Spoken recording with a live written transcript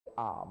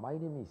My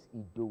name is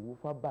Idowu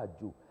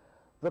Fabajo.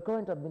 The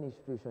current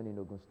administration in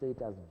Ogun State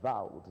has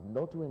vowed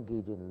not to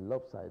engage in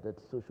lopsided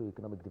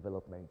socio-economic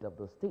development of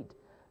the state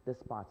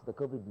despite the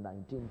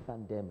COVID-19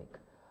 pandemic.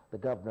 The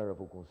governor of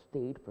Ogun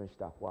State, Prince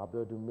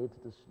Abiodun, made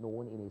this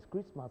known in his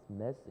Christmas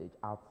message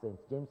at St.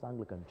 James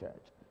Anglican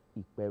Church,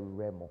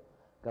 Remo.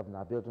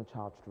 Governor Abiodun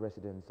charged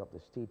residents of the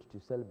state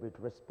to celebrate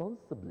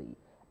responsibly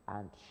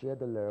and share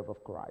the love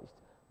of Christ,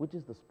 which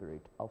is the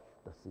spirit of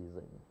the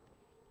season.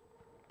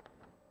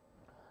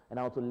 And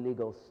now to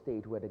Lagos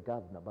State, where the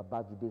governor,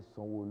 Babajide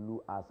Sanwo-Olu,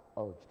 has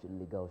urged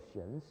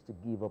Lagosians to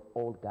give up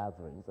all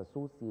gatherings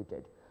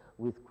associated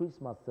with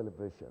Christmas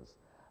celebrations.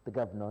 The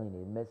governor, in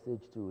a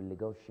message to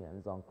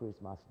Lagosians on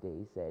Christmas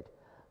Day, said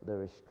the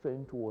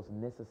restraint was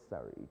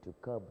necessary to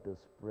curb the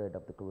spread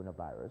of the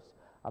coronavirus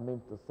amid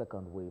the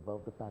second wave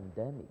of the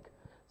pandemic.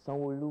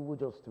 Sanwo-Olu, who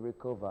just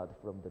recovered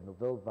from the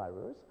novel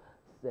virus,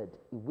 said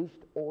he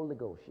wished all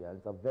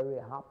Lagosians a very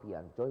happy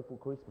and joyful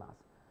Christmas.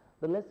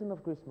 The lesson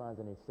of Christmas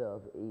in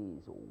itself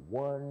is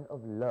one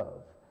of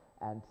love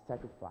and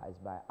sacrifice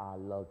by our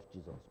Lord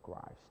Jesus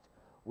Christ.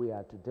 We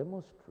are to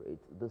demonstrate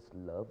this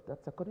love,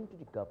 that's according to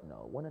the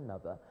governor, one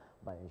another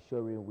by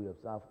ensuring we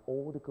observe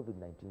all the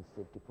COVID-19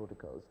 safety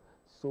protocols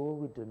so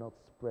we do not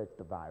spread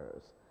the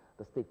virus.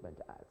 The statement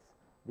adds,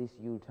 this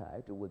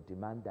Yuletide will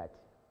demand that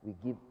we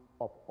give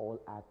up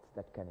all acts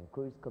that can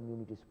increase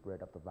community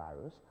spread of the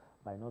virus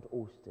by not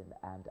hosting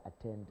and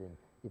attending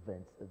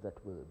events that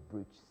will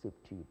breach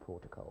safety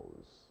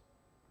protocols.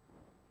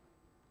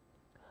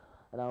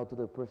 And now to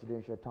the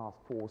Presidential Task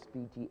Force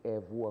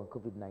PTF, who on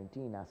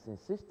COVID-19 has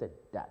insisted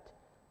that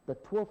the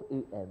 12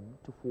 a.m.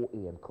 to 4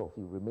 a.m.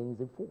 curfew remains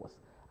in force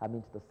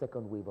amid the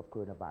second wave of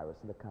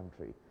coronavirus in the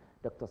country.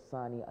 Dr.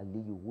 Sani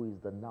Aliyu, who is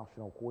the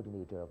national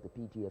coordinator of the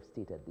PTF,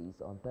 stated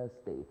this on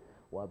Thursday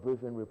while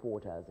briefing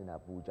reporters in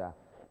Abuja.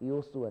 He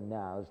also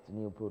announced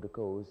new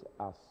protocols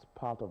as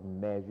part of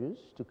measures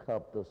to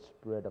curb the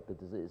spread of the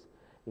disease,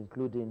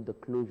 including the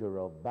closure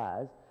of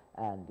bars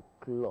and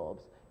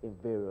clubs in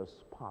various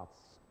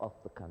parts of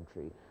the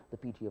country. The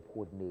PTF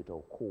coordinator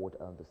called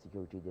on the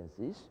security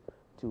agencies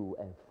to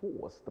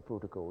enforce the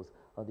protocols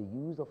on the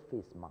use of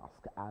face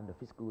masks and the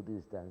physical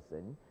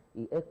distancing.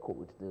 He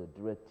echoed the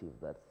directive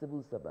that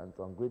civil servants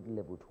on grade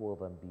level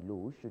 12 and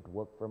below should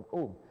work from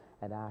home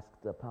and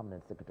asked the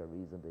permanent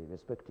secretaries in the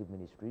respective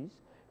ministries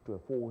to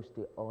enforce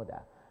the order,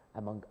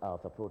 among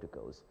other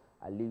protocols.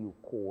 Aliyu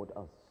called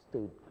on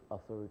state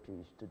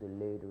authorities to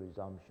delay the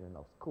resumption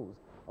of schools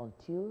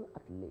until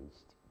at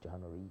least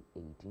January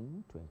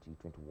 18,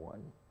 2021.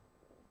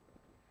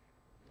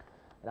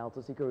 And out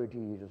of security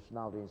issues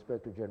now, the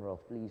Inspector General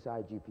of Police,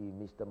 IGP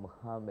Mr.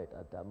 Mohammed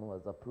Adamu,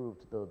 has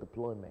approved the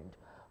deployment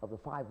of the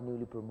 5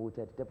 newly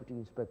promoted Deputy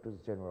Inspectors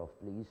General of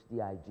Police,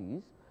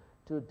 DIGs,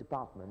 to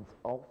departments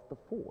of the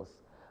force.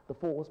 The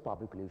Force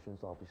Public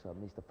Relations Officer,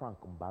 Mr. Frank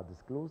Umba,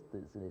 disclosed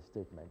this in a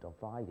statement on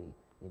Friday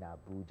in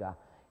Abuja.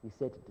 He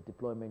said the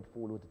deployment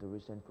followed the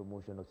recent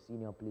promotion of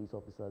senior police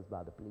officers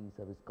by the Police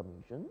Service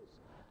Commissions,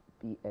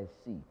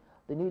 PSC.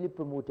 The newly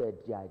promoted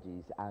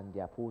DIGs and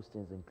their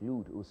postings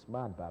include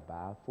Usman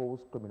Baba,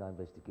 Force Criminal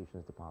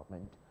Investigations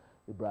Department,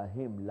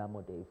 Ibrahim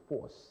Lamode,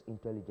 Force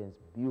Intelligence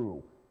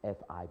Bureau,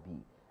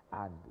 FIB,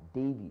 and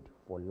David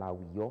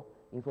Folawiyo,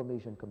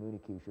 Information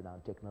Communication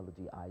and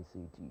Technology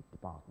ICT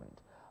Department.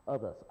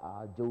 Others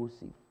are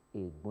Joseph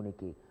A.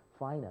 Bunike,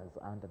 Finance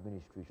and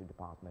Administration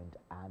Department,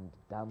 and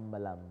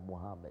Damalam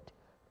Mohammed,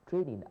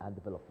 Training and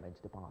Development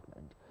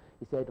Department.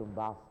 He said on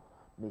behalf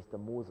Mr.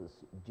 Moses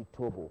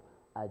Jitobo,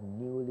 a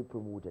newly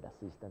promoted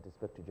Assistant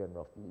Inspector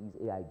General of Police,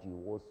 AIG,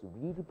 was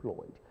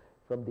redeployed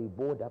from the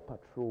Border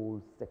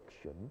Patrol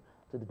Section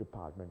to the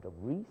Department of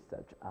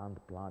Research and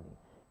Planning.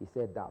 He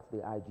said that the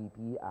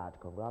IGP had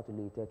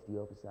congratulated the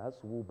officers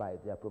who by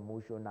their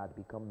promotion had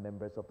become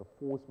members of the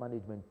force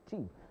management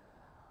team.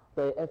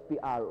 The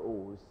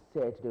FPRO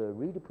said the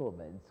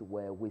redeployments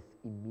were with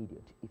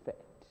immediate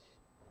effect.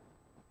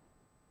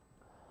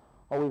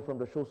 Away from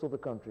the shores of the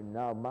country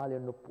now,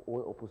 Malian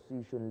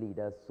opposition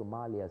leader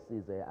Somalia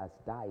Cesar has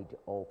died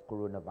of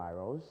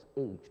coronavirus,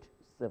 aged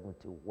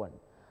 71.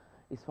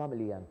 His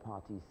family and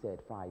party said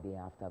Friday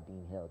after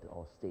being held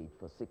hostage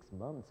for 6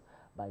 months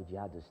by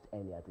jihadists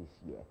earlier this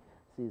year.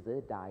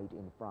 Cesar died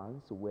in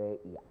France, where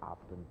he had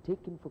been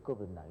taken for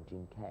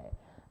COVID-19 care.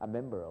 A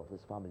member of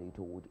his family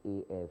told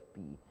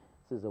AFP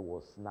Cesar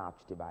was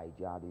snatched by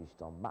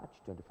jihadists on March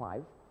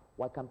 25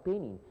 while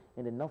campaigning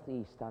in the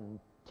northeastern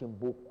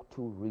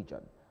Timbuktu region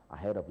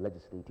ahead of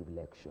legislative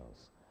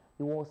elections.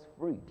 He was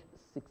freed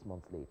 6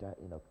 months later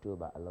in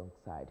October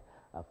alongside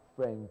a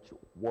French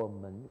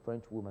woman,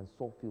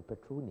 Sophie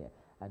Petronia,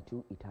 and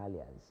 2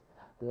 Italians.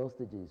 The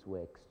hostages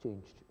were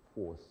exchanged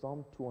for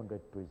some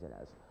 200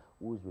 prisoners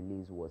whose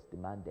release was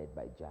demanded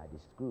by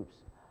jihadist groups.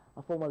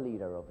 A former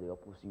leader of the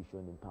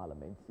opposition in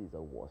parliament,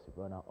 Cesar was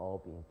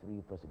runner-up in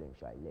 3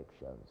 presidential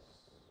elections.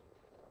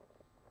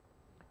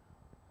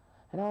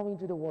 And now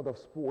into the world of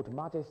sport,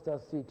 Manchester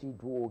City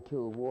duo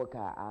Kyle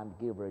Walker and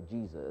Gabriel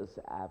Jesus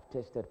have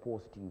tested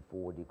positive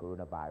for the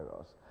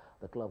coronavirus.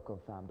 The club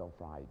confirmed on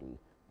Friday.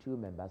 Two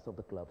members of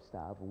the club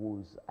staff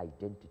whose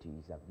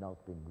identities have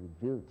not been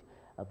revealed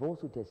have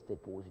also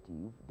tested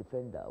positive.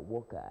 Defender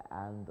Walker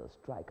and the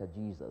striker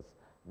Jesus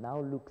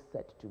now look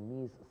set to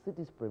miss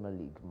City's Premier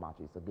League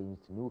matches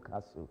against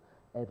Newcastle,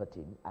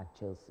 Everton and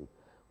Chelsea,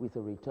 with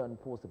a return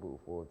possible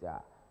for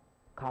their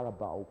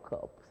Carabao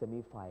Cup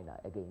semi-final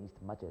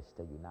against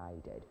Manchester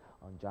United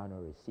on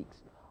January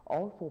 6.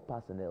 All four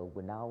personnel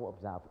will now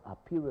observe a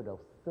period of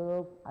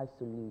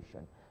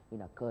self-isolation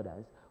in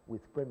accordance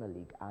with Premier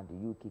League and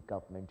the UK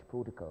government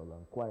protocol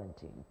on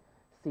quarantine.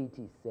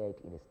 City said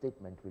in a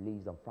statement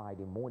released on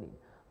Friday morning.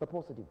 The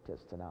positive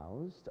test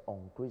announced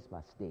on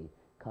Christmas Day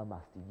come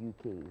as the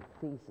UK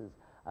faces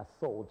a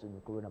surge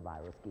in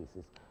coronavirus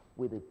cases,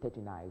 with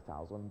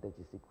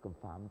 39,036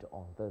 confirmed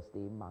on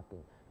Thursday,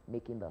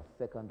 making the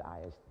second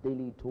highest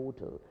daily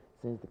total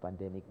since the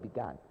pandemic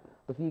began.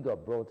 The figure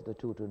brought the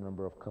total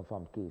number of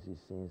confirmed cases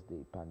since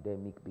the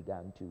pandemic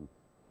began to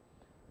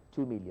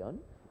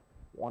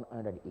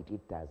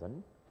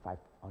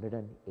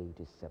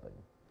 2,188,587.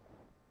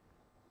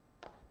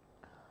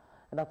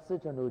 And that's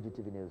it on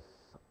OGTV News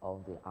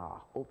of the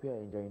hour. Hope you're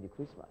enjoying the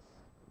Christmas.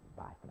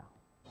 Bye for now.